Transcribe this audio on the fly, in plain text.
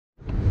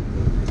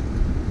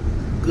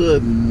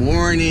Good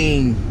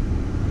morning.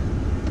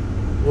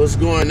 What's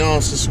going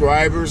on,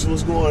 subscribers?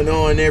 What's going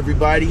on,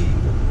 everybody?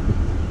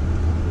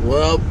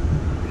 Well,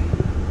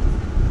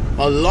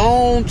 a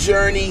long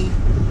journey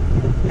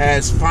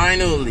has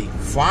finally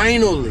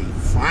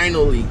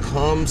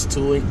comes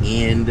to an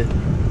end. Good to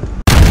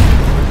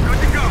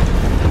go.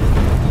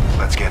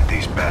 Let's get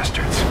these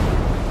bastards.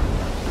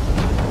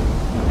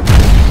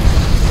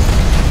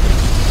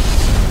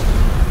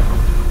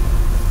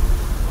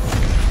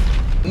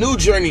 New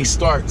journey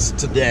starts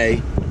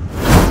today,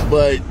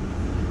 but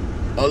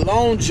a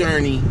long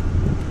journey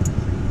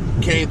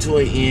came to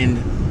an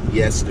end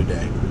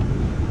yesterday.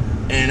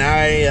 And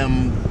I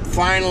am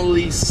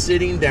finally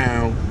sitting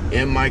down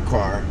in my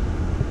car,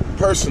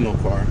 personal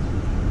car,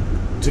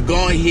 to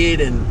go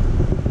ahead and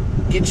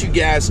get you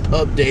guys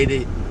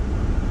updated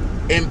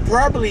and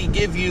probably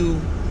give you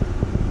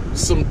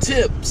some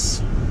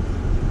tips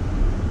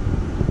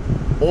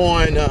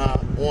on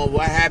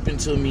what happened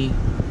to me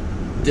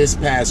this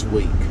past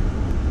week.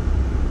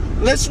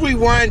 Let's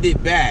rewind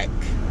it back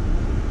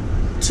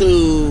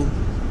to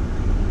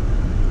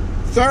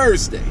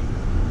Thursday.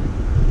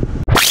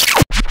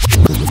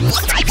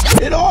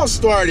 It all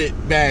started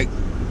back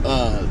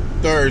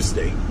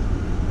Thursday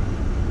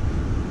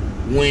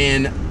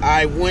when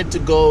I went to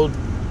go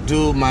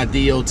do my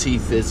D.O.T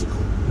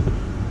physical.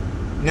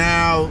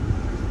 Now,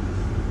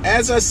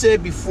 as I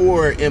said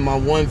before in my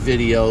one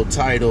video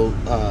titled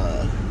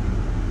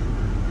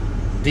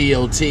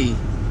D.O.T,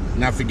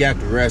 and I forgot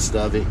the rest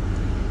of it,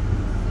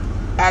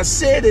 I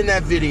said in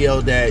that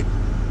video that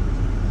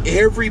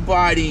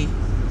everybody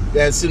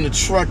that's in the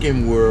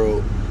trucking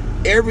world,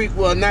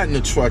 well, not in the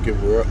trucking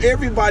world,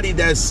 everybody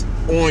that's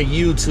on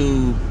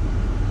YouTube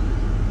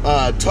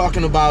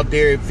talking about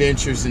their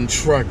adventures in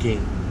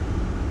trucking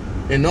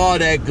and all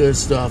that good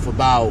stuff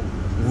about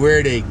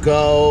where they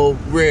go,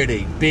 where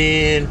they've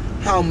been,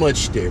 how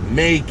much they're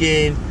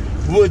making,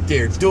 what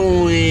they're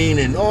doing,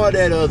 and all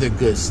that other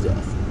good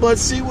stuff. But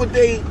see, what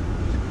they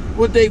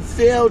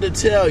fail to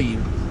tell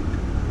you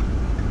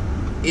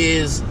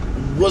is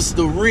what's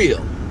the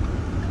real.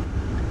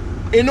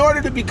 In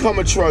order to become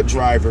a truck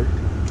driver,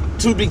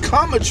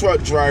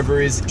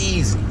 is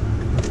easy.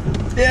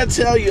 They'll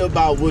tell you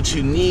about what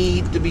you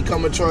need to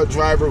become a truck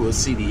driver, what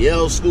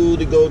CDL school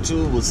to go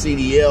to, what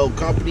CDL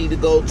company to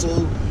go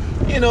to,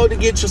 you know, to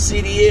get your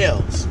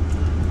CDLs.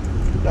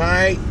 All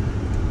right.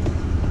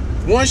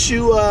 Once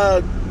you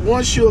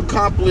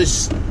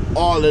accomplish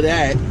all of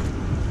that,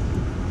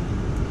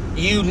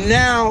 you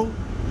now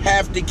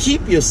have to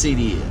keep your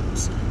CDLs.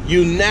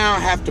 You now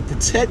have to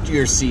protect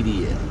your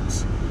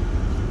CDLs.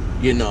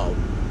 You know,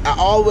 I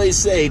always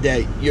say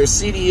that your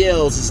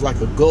CDLs is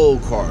like a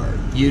gold card.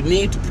 You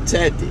need to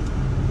protect it.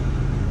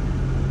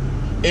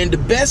 And the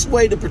best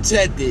way to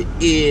protect it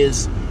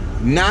is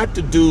not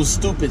to do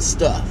stupid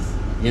stuff.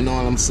 You know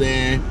what I'm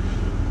saying?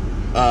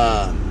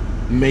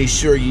 Make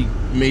sure you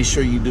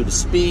do the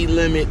speed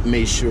limit.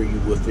 Make sure you're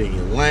within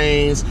your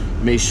lanes.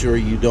 Make sure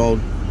you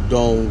don't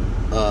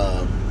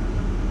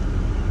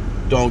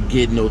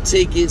get no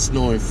tickets,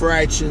 no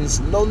infractions,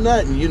 no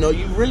nothing. You know,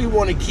 you really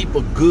want to keep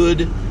a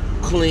good,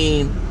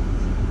 clean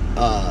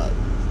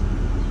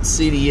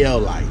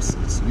CDL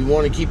license. You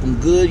want to keep them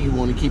good. You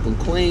want to keep them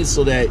clean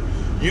so that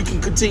you can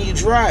continue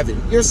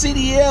driving. Your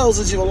CDLs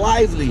is your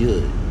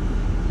livelihood.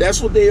 That's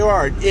what they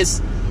are.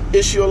 It's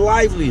your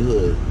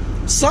livelihood.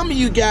 Some of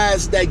you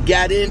guys that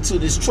got into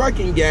this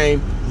trucking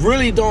game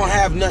really don't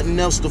have nothing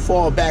else to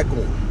fall back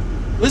on.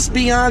 Let's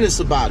be honest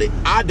about it.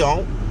 I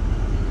don't.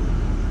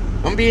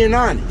 I'm being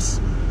honest.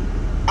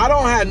 I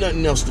don't have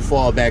nothing else to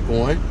fall back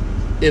on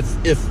if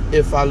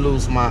I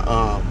lose my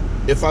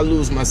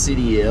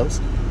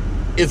CDLs,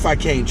 if I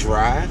can't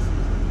drive,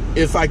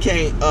 if I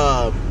can't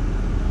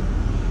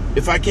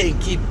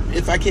keep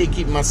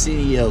my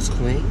CDLs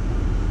clean.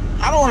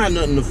 I don't have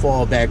nothing to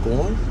fall back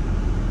on.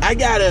 I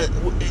gotta,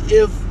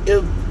 if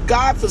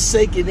God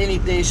forsaken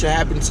anything should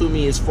happen to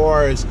me as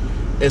far as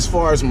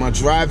my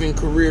driving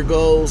career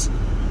goes,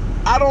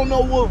 I don't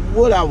know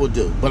what I would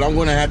do, but I'm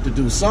going to have to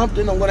do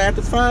something. I'm going to have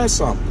to find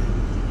something.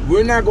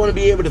 We're not going to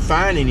be able to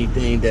find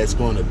anything that's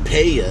going to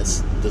pay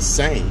us the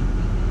same.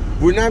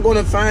 We're not going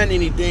to find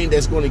anything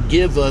that's going to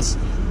give us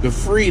the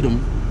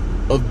freedom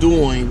of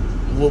doing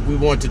what we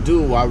want to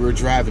do while we're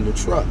driving the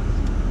truck.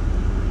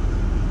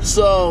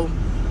 So,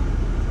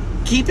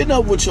 keeping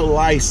up with your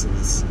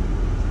license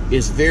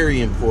is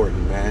very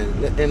important, man.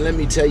 And let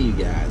me tell you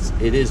guys,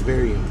 it is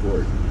very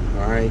important,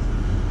 all right?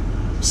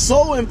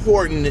 So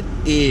important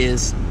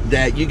is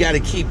that you got to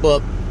keep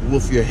up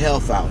with your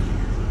health out here.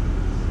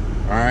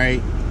 All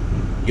right,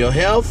 your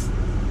health.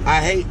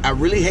 I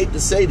really hate to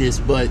say this,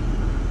 but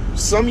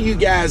some of you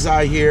guys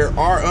out here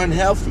are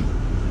unhealthy.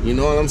 You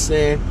know what I'm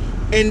saying?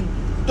 And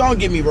don't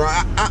get me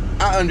wrong,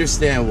 I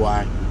understand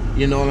why.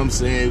 You know what I'm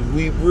saying?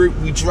 We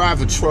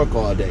drive a truck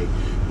all day.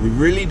 We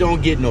really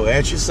don't get no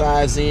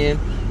exercise in.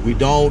 We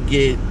don't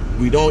eat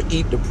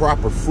the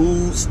proper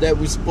foods that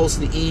we're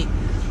supposed to eat.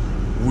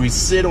 We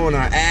sit on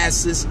our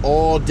asses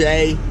all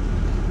day.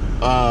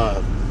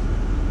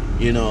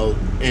 You know,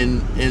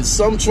 and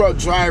some truck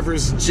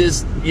drivers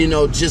just, you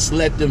know, just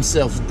let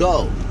themselves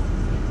go.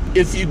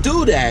 If you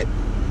do that,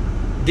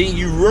 then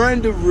you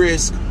run the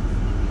risk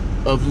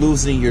of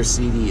losing your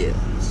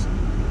CDLs.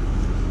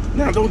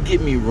 Now, don't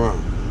get me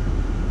wrong.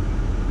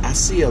 I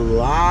see a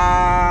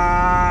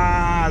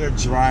lot of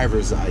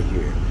drivers out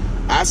here.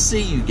 I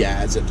see you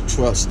guys at the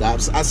truck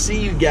stops. I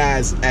see you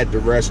guys at the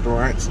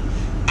restaurants.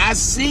 I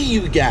see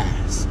you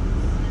guys.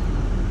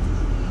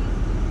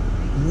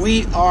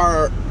 We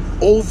are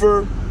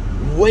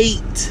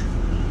overweight.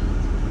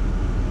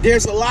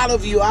 There's a lot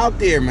of you out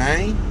there,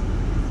 man.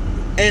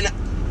 And,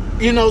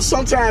 you know,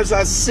 sometimes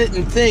I sit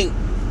and think,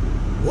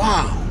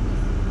 wow,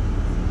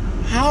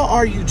 how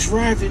are you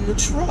driving the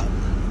truck?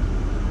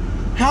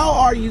 How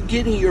are you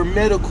getting your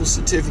medical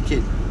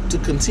certificate to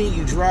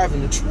continue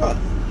driving the truck?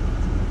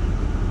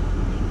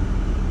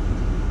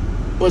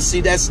 But see,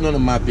 that's none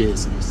of my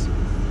business.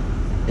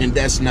 And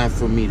that's not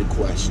for me to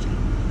question.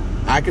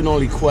 I can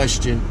only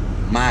question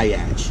my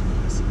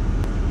actions.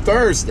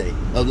 Thursday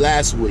of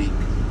last week,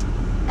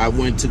 I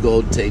went to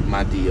go take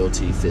my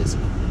D.O.T.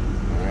 physical.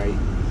 All right.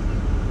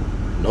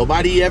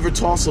 Nobody ever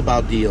talks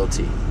about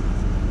D.O.T.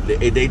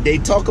 They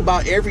talk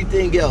about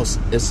everything else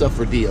except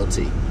for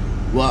D.O.T.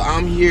 Well,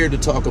 I'm here to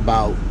talk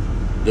about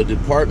the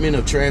Department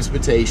of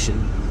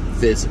Transportation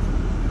physical.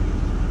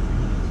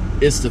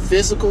 It's the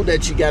physical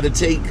that you got to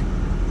take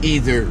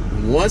either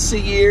once a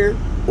year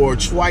or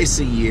twice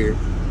a year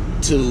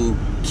to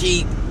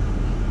keep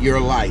your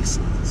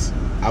license.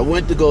 I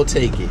went to go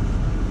take it,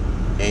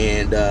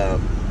 and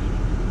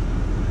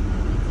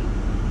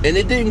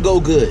it didn't go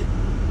good.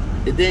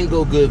 It didn't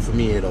go good for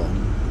me at all.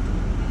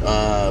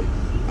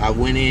 I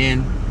went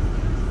in.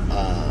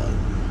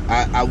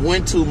 I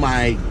went to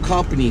my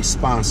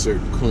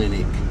company-sponsored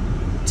clinic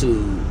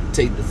to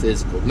take the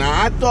physical. Now,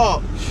 I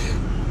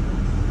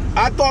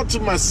thought to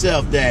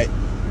myself that,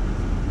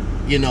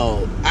 you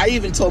know, I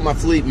even told my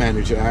fleet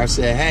manager, I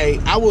said, hey,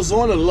 I was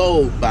on a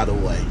load, by the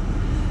way.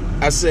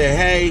 I said,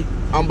 hey,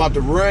 I'm about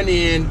to run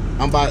in.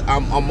 I'm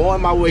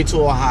on my way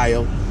to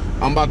Ohio.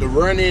 I'm about to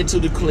run into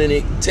the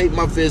clinic, take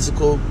my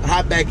physical,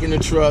 hop back in the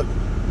truck,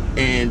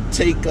 and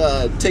take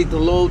the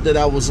load that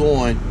I was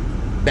on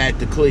back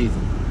to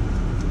Cleveland.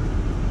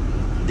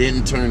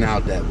 Didn't turn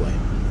out that way.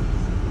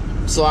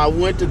 So I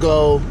went to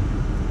go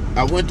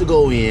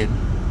in,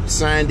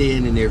 signed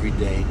in and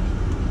everything,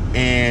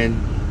 and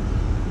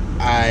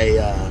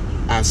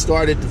I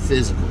started the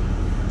physical.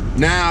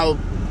 Now,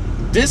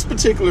 this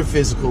particular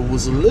physical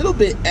was a little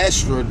bit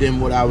extra than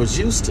what I was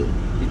used to,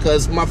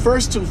 because my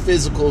first two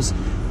physicals,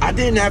 I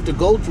didn't have to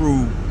go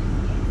through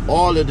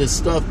all of the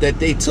stuff that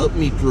they took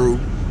me through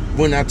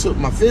when I took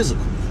my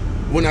physical,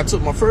 when I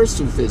took my first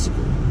two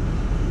physicals.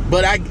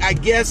 But I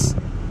guess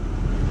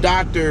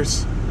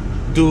doctors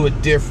do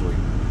it different.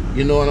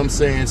 You know what I'm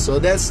saying? So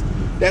that's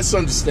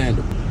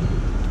understandable.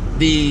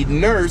 The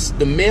nurse,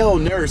 the male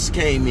nurse,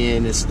 came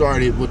in and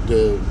started with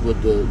the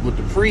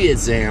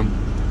pre-exam.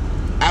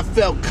 I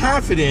felt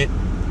confident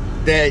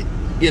that,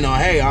 you know,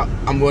 hey,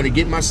 I'm going to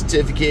get my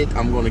certificate.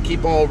 I'm going to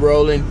keep on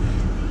rolling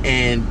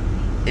and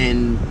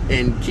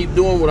keep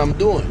doing what I'm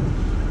doing.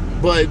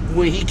 But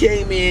when he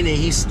came in and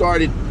he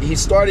started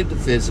the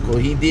physical,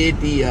 he did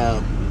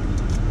the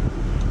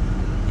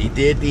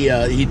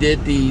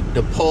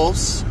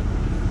pulse.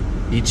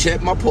 He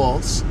checked my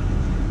pulse.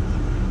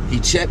 He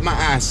checked my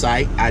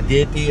eyesight. I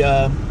did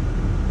the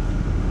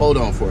hold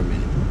on for a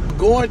minute.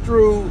 Going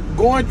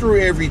through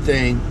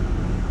everything.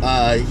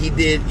 He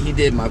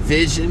did my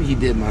vision. He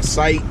did my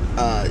sight.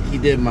 He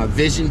did my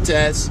vision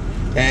test.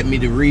 Had me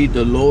to read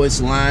the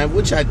lowest line,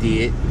 which I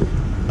did.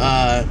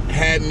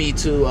 Had me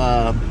to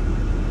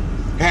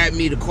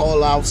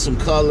call out some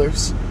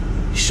colors.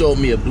 He showed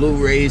me a blue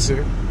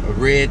razor, a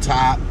red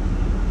top,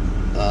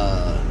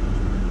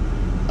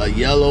 a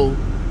yellow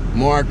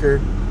marker,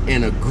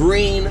 and a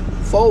green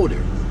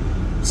folder.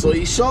 So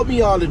he showed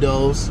me all of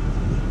those,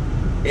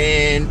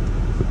 and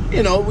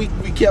you know, we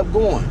kept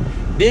going.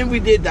 Then we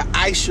did the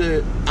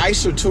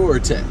Tour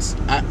test.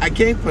 I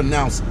can't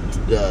pronounce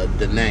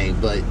the name,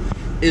 but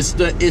it's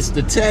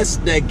the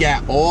test that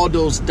got all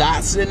those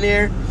dots in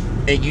there,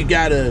 and you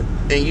gotta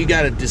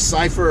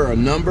decipher a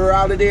number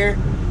out of there.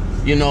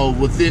 You know,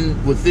 within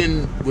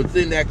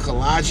that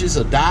collages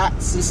of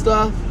dots and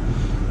stuff.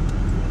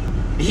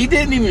 He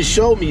didn't even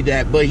show me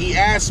that, but he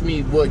asked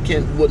me what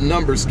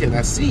numbers can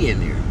I see in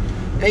there.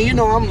 And you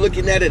know, I'm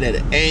looking at it at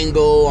an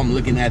angle, I'm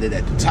looking at it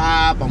at the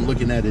top, I'm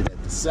looking at it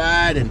at the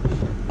side, and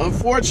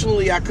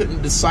unfortunately I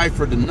couldn't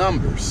decipher the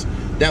numbers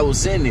that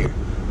was in there.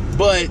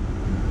 But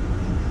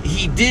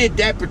he did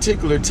that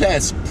particular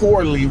test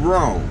poorly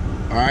wrong.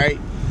 All right,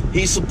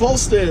 he's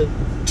supposed to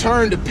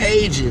turn the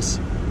pages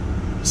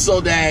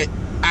so that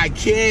I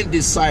can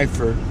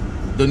decipher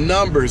the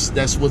numbers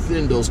that's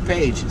within those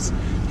pages.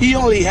 He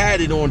only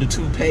had it on the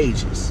 2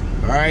 pages.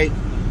 All right,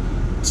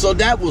 so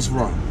that was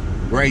wrong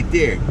right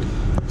there.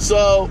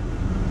 So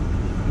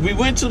we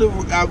went to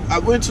I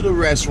went to the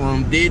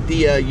restroom, did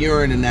the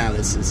urine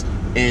analysis,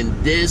 and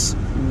this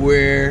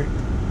where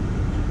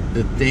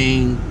the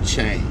thing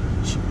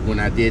changed. When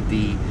I did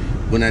the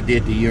when I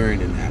did the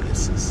urine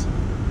analysis.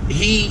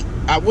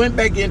 I went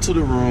back into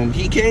the room.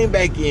 He came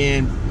back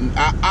in.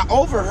 I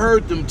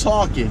overheard them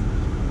talking.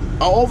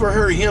 I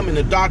overheard him and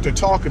the doctor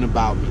talking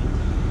about me.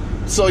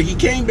 So he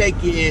came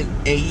back in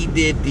and he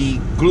did the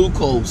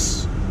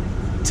glucose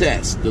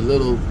test, the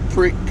little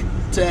prick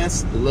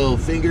test, the little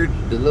finger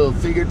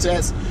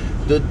test,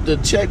 to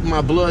check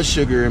my blood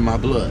sugar in my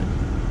blood.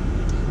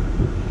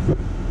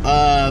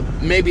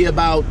 Maybe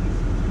about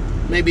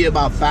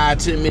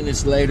 5-10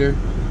 minutes later,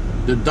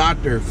 the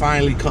doctor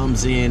finally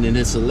comes in, and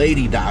it's a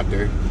lady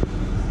doctor,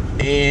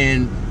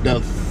 and the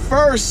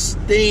first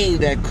thing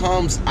that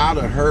comes out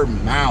of her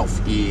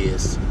mouth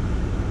is,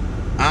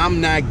 "I'm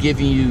not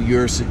giving you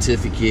your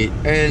certificate."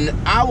 And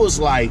I was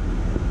like,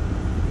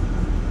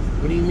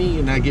 "What do you mean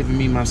you're not giving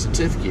me my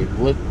certificate?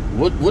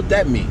 What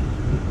that mean?"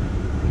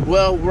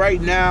 "Well, right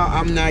now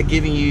I'm not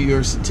giving you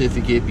your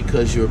certificate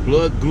because your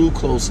blood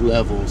glucose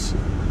levels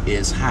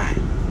is high."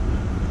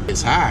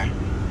 It's high.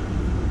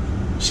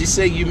 She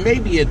said, "You may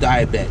be a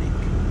diabetic."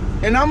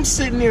 And I'm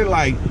sitting there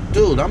like,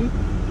 dude, I'm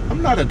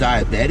not a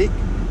diabetic.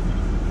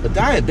 A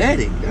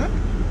diabetic?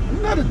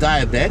 I'm not a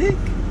diabetic.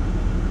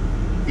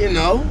 You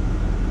know,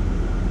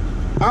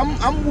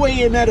 I'm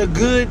weighing at a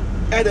good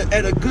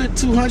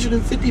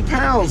 250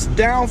 pounds,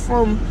 down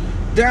from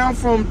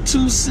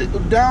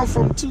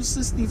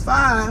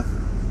 265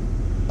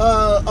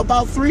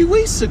 about 3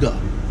 weeks ago.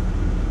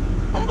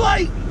 I'm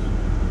like,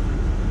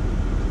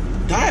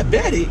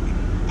 diabetic?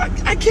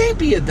 I can't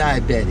be a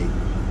diabetic.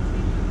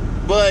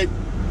 But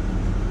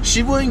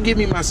she wouldn't give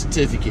me my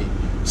certificate.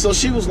 So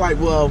she was like,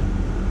 "Well,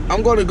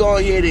 I'm going to go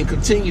ahead and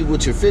continue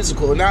with your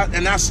physical." And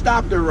I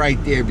stopped her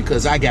right there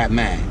because I got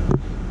mad.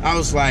 I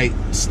was like,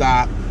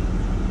 "Stop."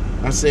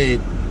 I said,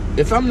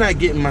 "If I'm not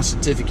getting my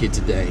certificate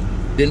today,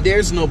 then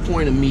there's no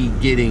point of me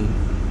going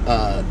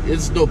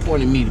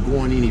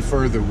any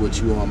further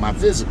with you on my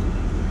physical."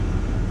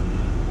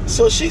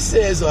 So she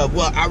says,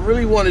 "Well, I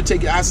really want to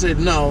take it." I said,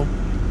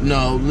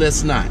 No,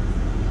 let's not.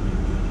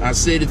 I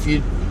said, if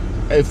you're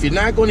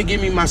not going to give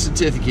me my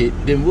certificate,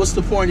 then what's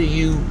the point of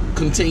you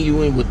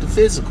continuing with the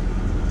physical?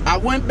 I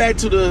went back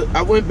to the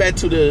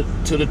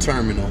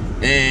terminal,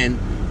 and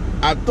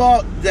I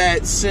thought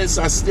that since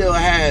I still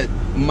had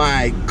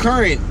my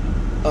current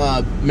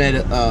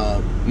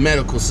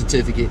medical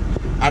certificate,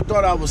 I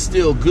thought I was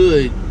still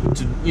good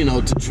to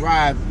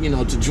drive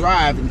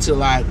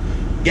until I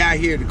got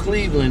here to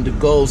Cleveland to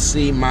go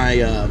see my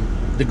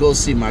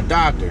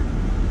doctor.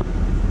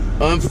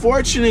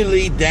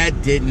 Unfortunately,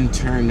 that didn't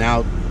turn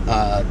out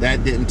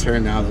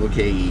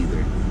okay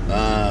either.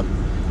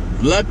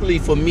 Luckily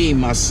for me,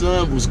 my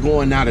son was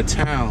going out of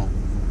town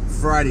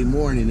Friday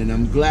morning, and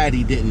I'm glad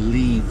he didn't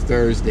leave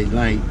Thursday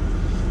night.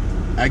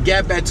 I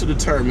got back to the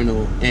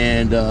terminal,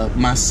 and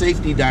my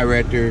safety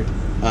director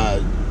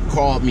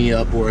called me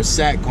up, or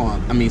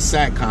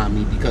SATCOM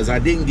me, because I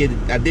didn't get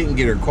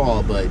her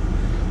call, but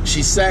she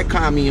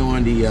SATCOM me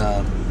on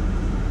the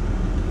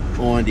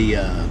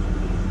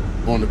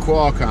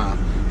Qualcomm.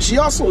 She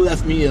also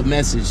left me a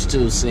message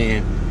too,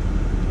 saying,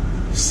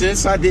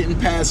 since I didn't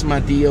pass my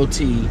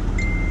D.O.T.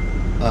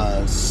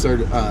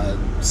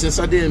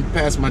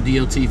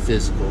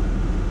 physical,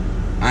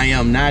 I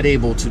am not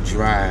able to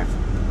drive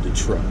the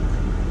truck.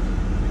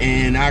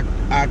 And I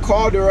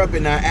called her up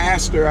and I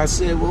asked her, I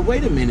said, "Well,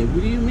 wait a minute,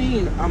 what do you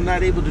mean I'm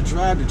not able to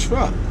drive the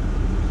truck?"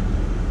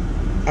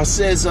 I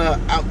says,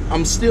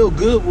 I'm still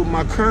good with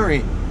my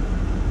current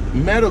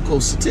medical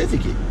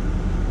certificate.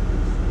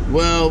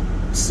 "Well,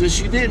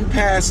 since you didn't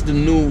pass the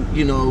new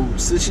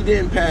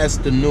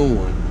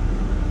one,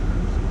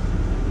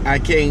 I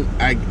can't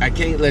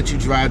let you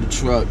drive the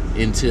truck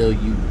until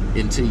you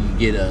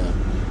get a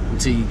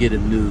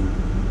new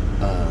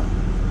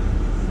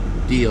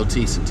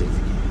D.O.T.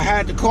 certificate." I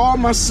had to call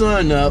my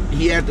son up.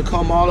 He had to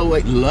come all the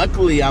way.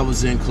 Luckily, I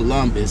was in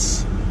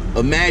Columbus.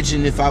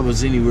 Imagine if I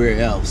was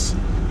anywhere else.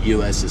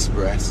 U.S.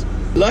 Express.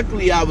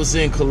 Luckily, I was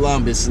in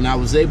Columbus, and I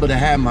was able to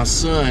have my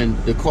son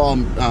to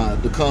come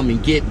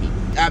and get me.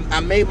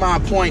 I made my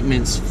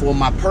appointments for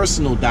my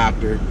personal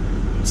doctor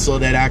so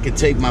that I could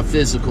take my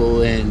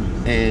physical and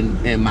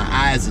my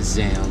eyes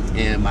exam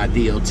and my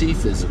D.O.T.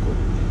 physical.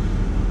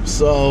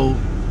 So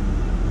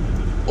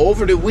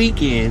over the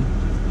weekend,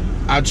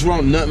 I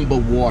drank nothing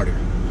but water.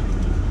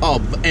 Oh,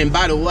 and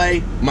by the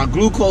way, my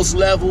glucose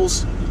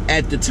levels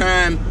at the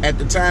time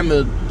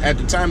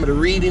of the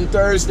reading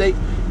Thursday,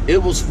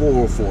 it was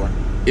 404.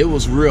 It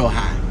was real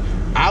high.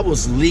 I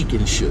was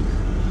leaking sugar.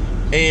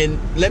 And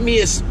let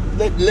me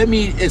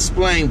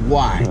explain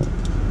why.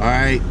 All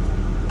right,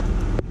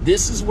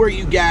 this is where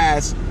you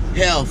guys'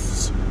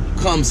 health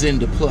comes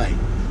into play.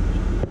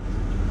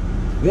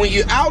 When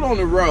you're out on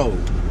the road,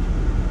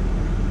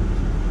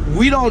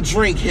 we don't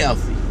drink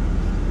healthy.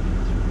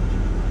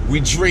 We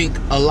drink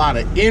a lot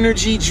of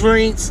energy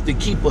drinks to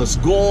keep us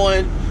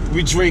going.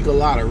 We drink a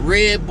lot of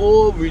Red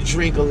Bull. We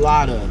drink a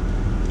lot of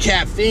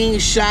caffeine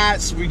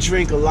shots. We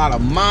drink a lot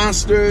of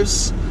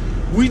Monsters.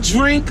 We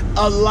drink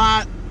a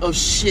lot of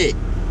shit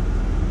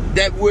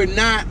that we're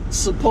not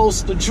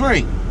supposed to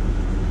drink.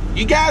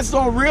 You guys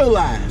don't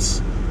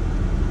realize,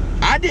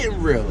 I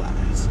didn't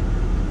realize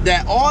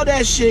that all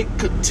that shit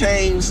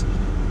contains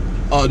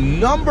a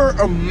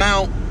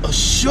amount of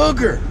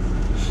sugar.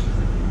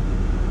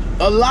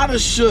 A lot of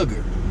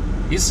sugar.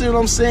 You see what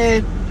I'm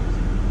saying?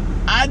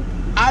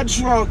 I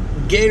drunk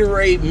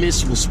Gatorade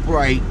mixed with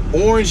Sprite,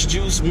 orange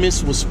juice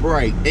mixed with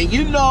Sprite. And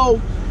you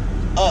know,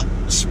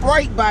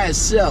 Sprite by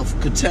itself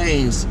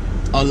contains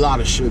a lot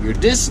of sugar.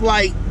 This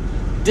like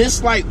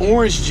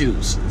orange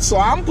juice. So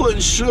I'm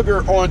putting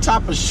sugar on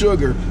top of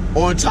sugar,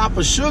 on top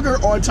of sugar,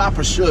 on top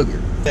of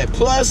sugar. And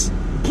plus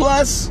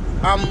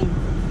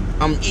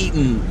I'm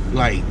eating,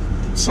 like,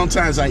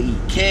 sometimes I eat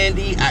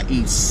candy, I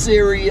eat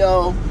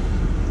cereal,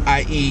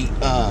 I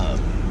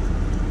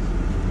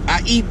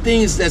eat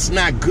things that's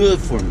not good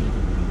for me.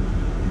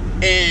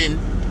 And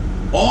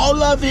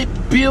all of it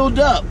build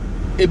up.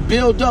 It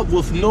build up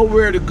with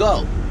nowhere to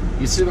go.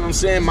 You see what I'm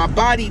saying? My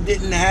body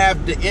didn't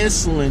have the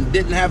insulin,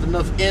 didn't have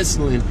enough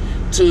insulin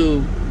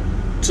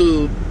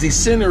to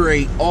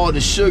disintegrate all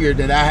the sugar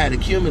that I had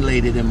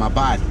accumulated in my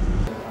body.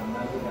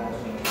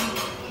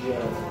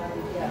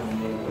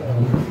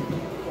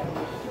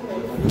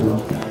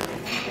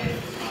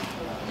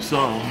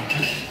 So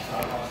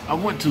I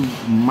went to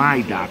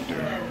my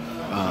doctor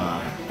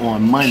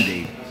on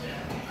Monday.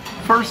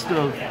 First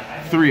of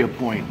 3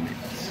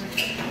 appointments.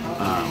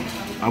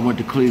 I went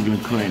to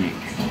Cleveland Clinic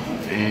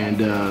and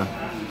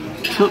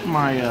took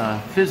my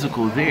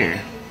physical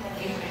there.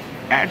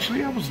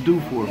 Actually, I was due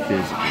for a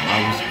physical.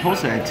 I was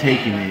supposed to have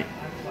taken it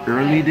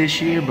early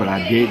this year, but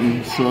I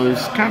didn't. So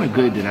it's kind of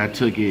good that I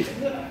took it,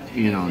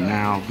 you know,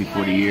 now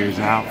before the year's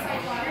out.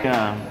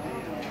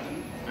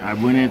 I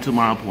went into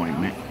my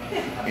appointment,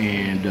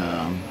 and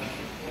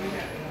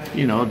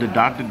you know, the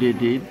doctor did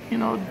the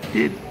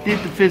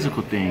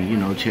physical thing. You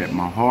know, checked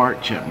my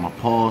heart, checked my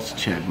pulse,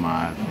 checked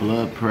my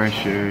blood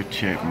pressure,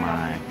 checked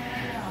my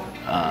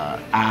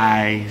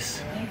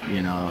eyes.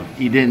 You know,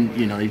 he didn't,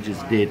 you know, he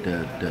just did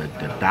the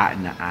dot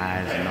in the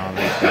eyes and all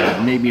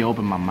that. Made me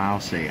open my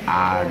mouth, say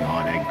ah and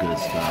all that good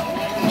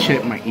stuff.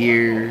 Checked my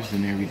ears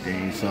and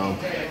everything. So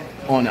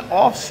on the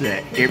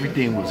offset,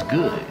 everything was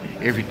good.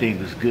 Everything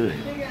was good.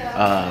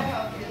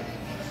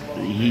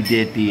 He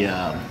did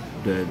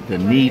the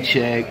knee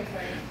check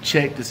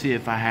to see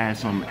if I had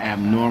some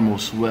abnormal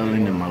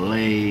swelling in my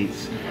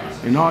legs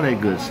and all that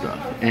good stuff.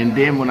 And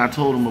then when I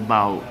told him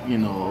about, you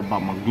know,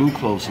 about my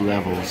glucose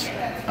levels,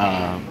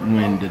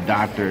 when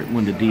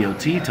the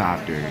D.O.T.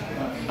 doctor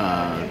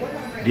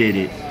did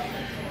it,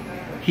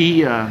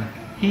 he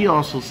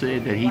also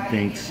said that he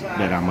thinks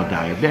that I'm a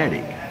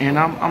diabetic. And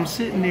I'm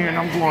sitting there and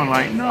I'm going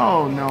like,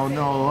 no,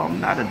 I'm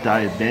not a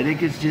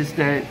diabetic. It's just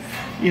that,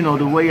 you know,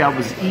 the way I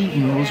was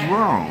eating was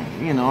wrong,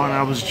 you know, and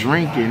I was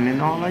drinking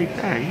and all like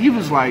that. He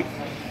was like,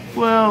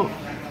 well,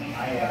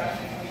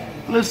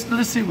 let's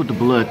see what the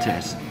blood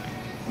test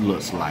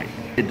looks like.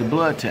 At the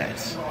blood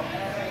test,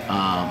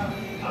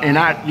 and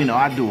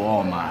I do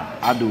all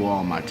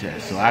my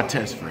tests, so I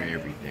test for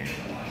everything.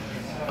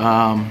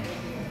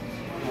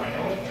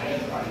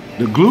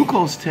 The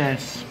glucose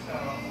test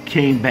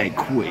came back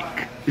quick.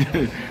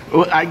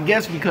 Well, I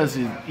guess because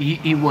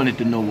he wanted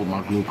to know what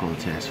my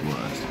glucose test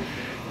was.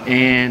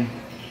 And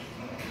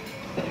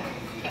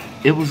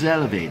it was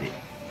elevated.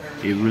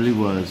 It really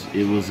was.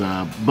 It was,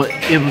 but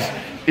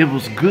it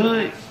was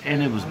good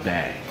and it was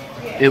bad.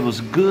 It was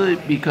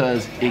good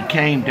because it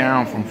came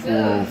down from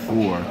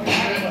 404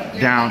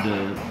 down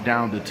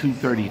to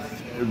 230,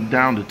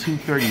 down to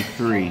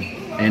 233,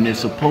 and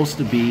it's supposed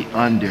to be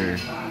under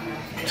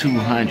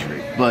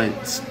 200.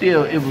 But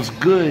still, it was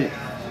good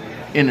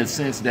in a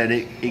sense that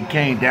it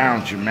came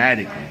down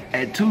dramatically.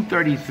 At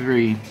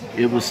 233,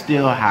 it was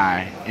still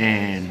high,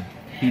 and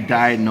he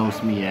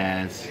diagnosed me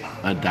as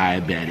a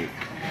diabetic.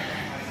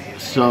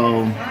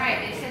 So,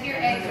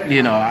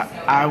 you know,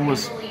 I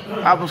was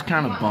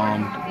kind of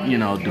bummed, you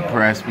know,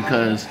 depressed,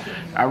 because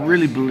I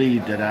really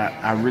believed that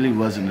I really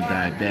wasn't a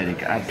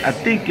diabetic. I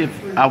think if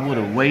I would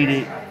have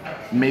waited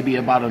maybe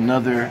about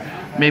another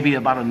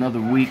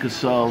week or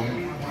so,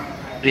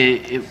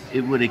 it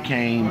would have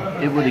came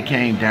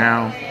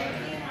down.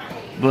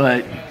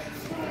 But,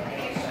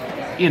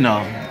 you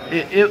know,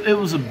 it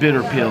was a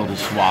bitter pill to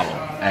swallow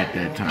at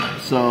that time.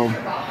 So,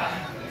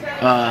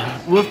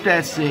 with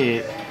that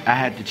said, I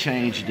had to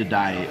change the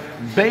diet.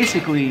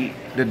 Basically,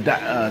 the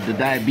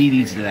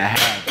diabetes that I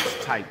have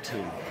is type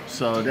 2.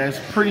 So that's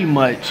pretty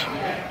much,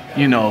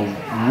 you know,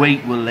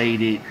 weight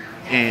related,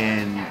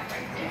 and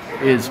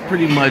is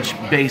pretty much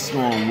based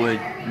on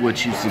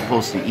what you're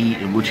supposed to eat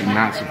and what you're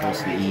not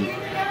supposed to eat,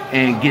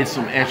 and get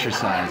some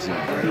exercise in.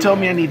 He told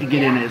me I need to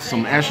get in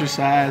some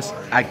exercise.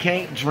 I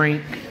can't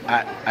drink.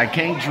 I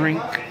can't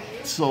drink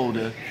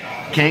soda.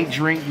 Can't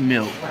drink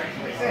milk.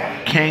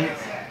 Can't.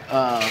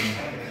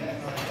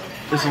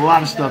 There's a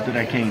lot of stuff that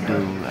I can't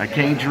do. I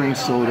can't drink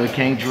soda.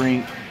 Can't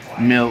drink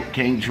milk.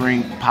 Can't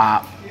drink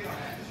pop.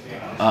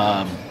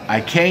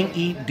 I can't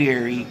eat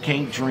dairy.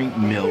 Can't drink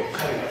milk.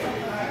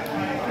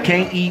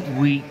 Can't eat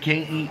wheat.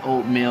 Can't eat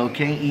oatmeal.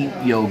 Can't eat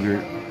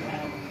yogurt.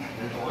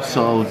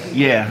 So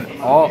yeah,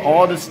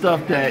 all the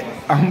stuff that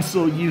I'm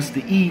so used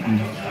to eating,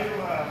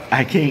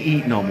 I can't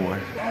eat no more.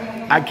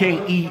 I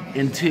can't eat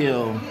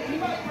until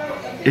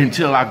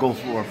I go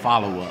for a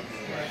follow-up.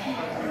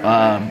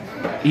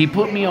 He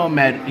put me on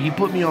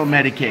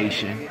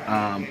medication.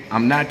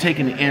 I'm not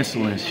taking the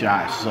insulin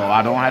shots, so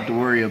I don't have to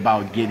worry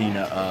about getting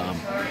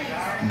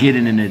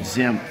an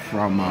exempt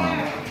from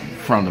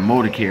the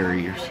motor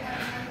carriers.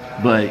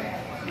 But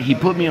he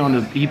put me on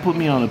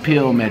a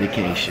pill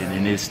medication,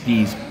 and it's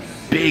these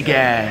big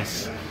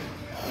ass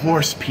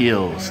horse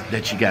pills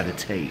that you got to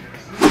take.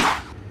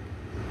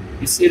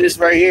 You see this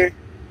right here?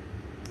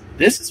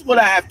 This is what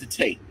I have to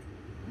take.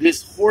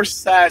 This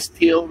horse-sized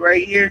pill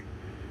right here.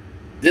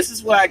 This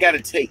is what I got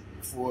to take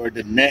for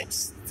the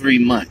next 3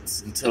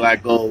 months until I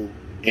go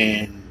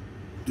and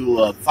do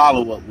a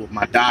follow-up with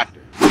my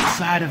doctor.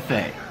 Side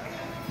effect.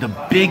 The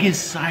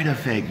biggest side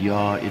effect,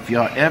 y'all, if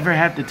y'all ever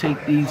have to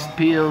take these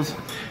pills,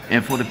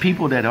 and for the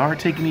people that are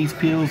taking these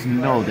pills,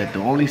 know that the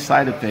only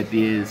side effect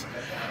is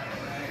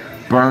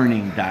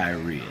burning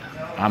diarrhea.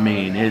 I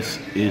mean,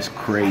 it's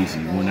crazy.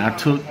 When I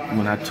took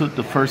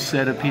the first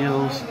set of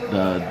pills,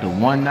 the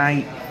one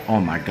night,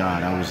 oh my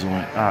God, I was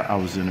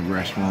in the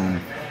restroom.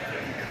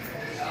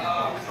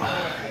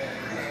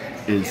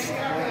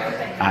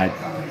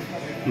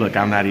 Look,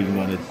 I'm not even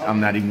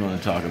gonna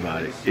talk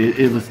about it.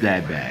 It was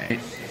that bad.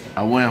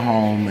 I went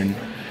home, and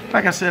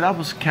like I said, I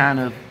was kind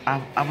of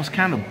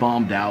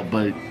bummed out,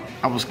 but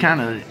I was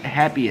kind of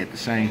happy at the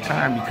same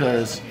time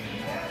because,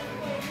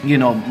 you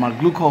know, my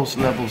glucose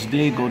levels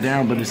did go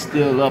down, but it's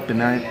still up,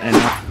 and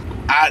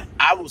I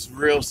was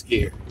real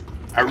scared.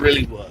 I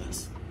really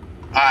was.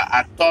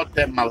 I thought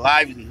that my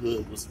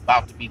livelihood was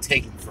about to be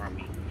taken from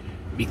me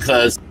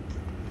because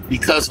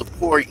of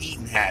poor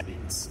eating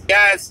habits.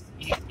 Guys,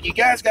 you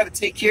guys got to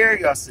take care of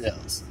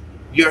yourselves.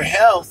 Your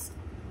health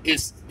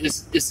is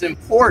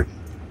important.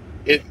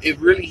 It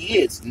really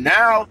is.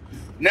 Now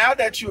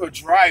that you're a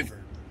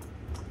driver,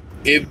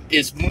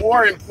 it's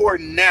more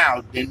important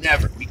now than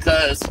ever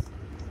because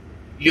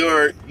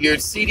your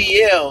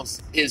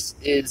CDLs is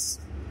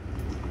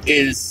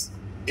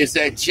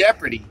at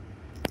jeopardy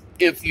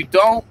if you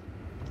don't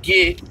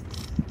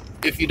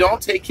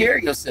take care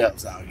of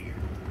yourselves out here.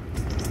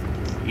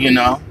 You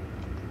know,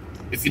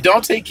 if you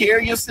don't take care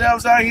of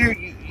yourselves out here,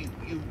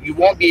 you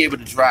won't be able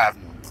to drive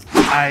no more.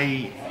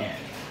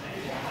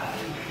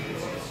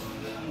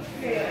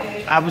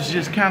 I was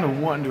just kind of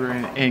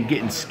wondering and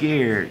getting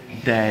scared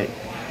that,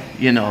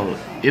 you know,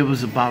 it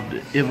was about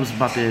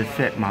to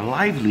affect my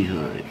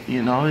livelihood.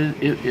 You know,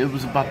 it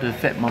was about to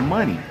affect my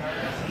money.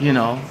 You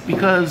know,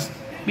 because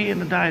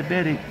being a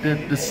diabetic,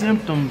 the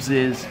symptoms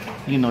is,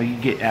 you know, you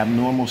get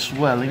abnormal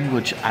swelling,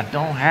 which I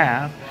don't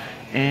have,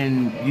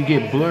 and you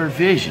get blurred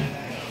vision,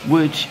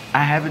 which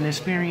I haven't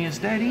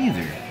experienced that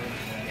either.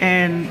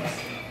 And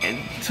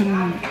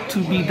to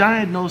be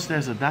diagnosed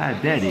as a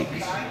diabetic,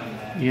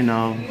 you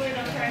know,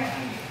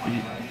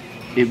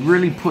 it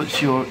really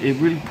puts your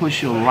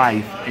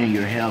life and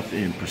your health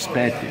in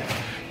perspective.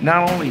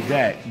 Not only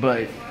that,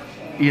 but,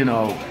 you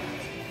know,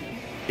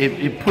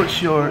 it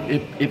puts your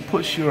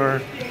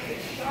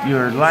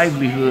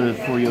livelihood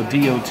for your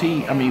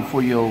D.O.T. I mean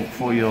for your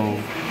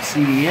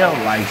CDL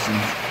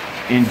license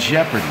in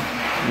jeopardy.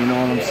 You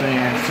know what I'm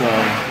saying? So,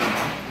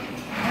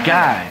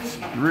 guys,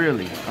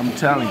 really, I'm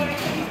telling you,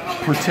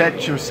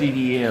 protect your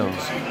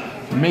CDLs.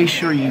 Make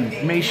sure you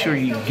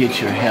get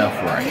your health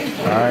right.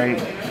 All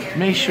right.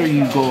 Make sure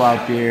you go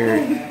out there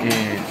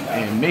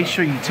and make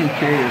sure you take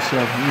care of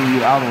yourself when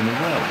you're out on the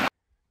road.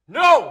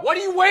 No! What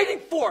are you waiting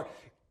for?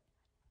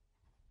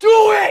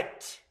 Do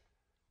it!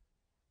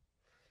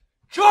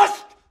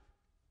 Just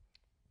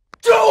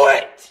do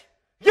it!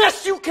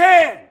 Yes, you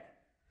can!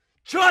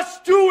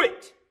 Just do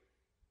it!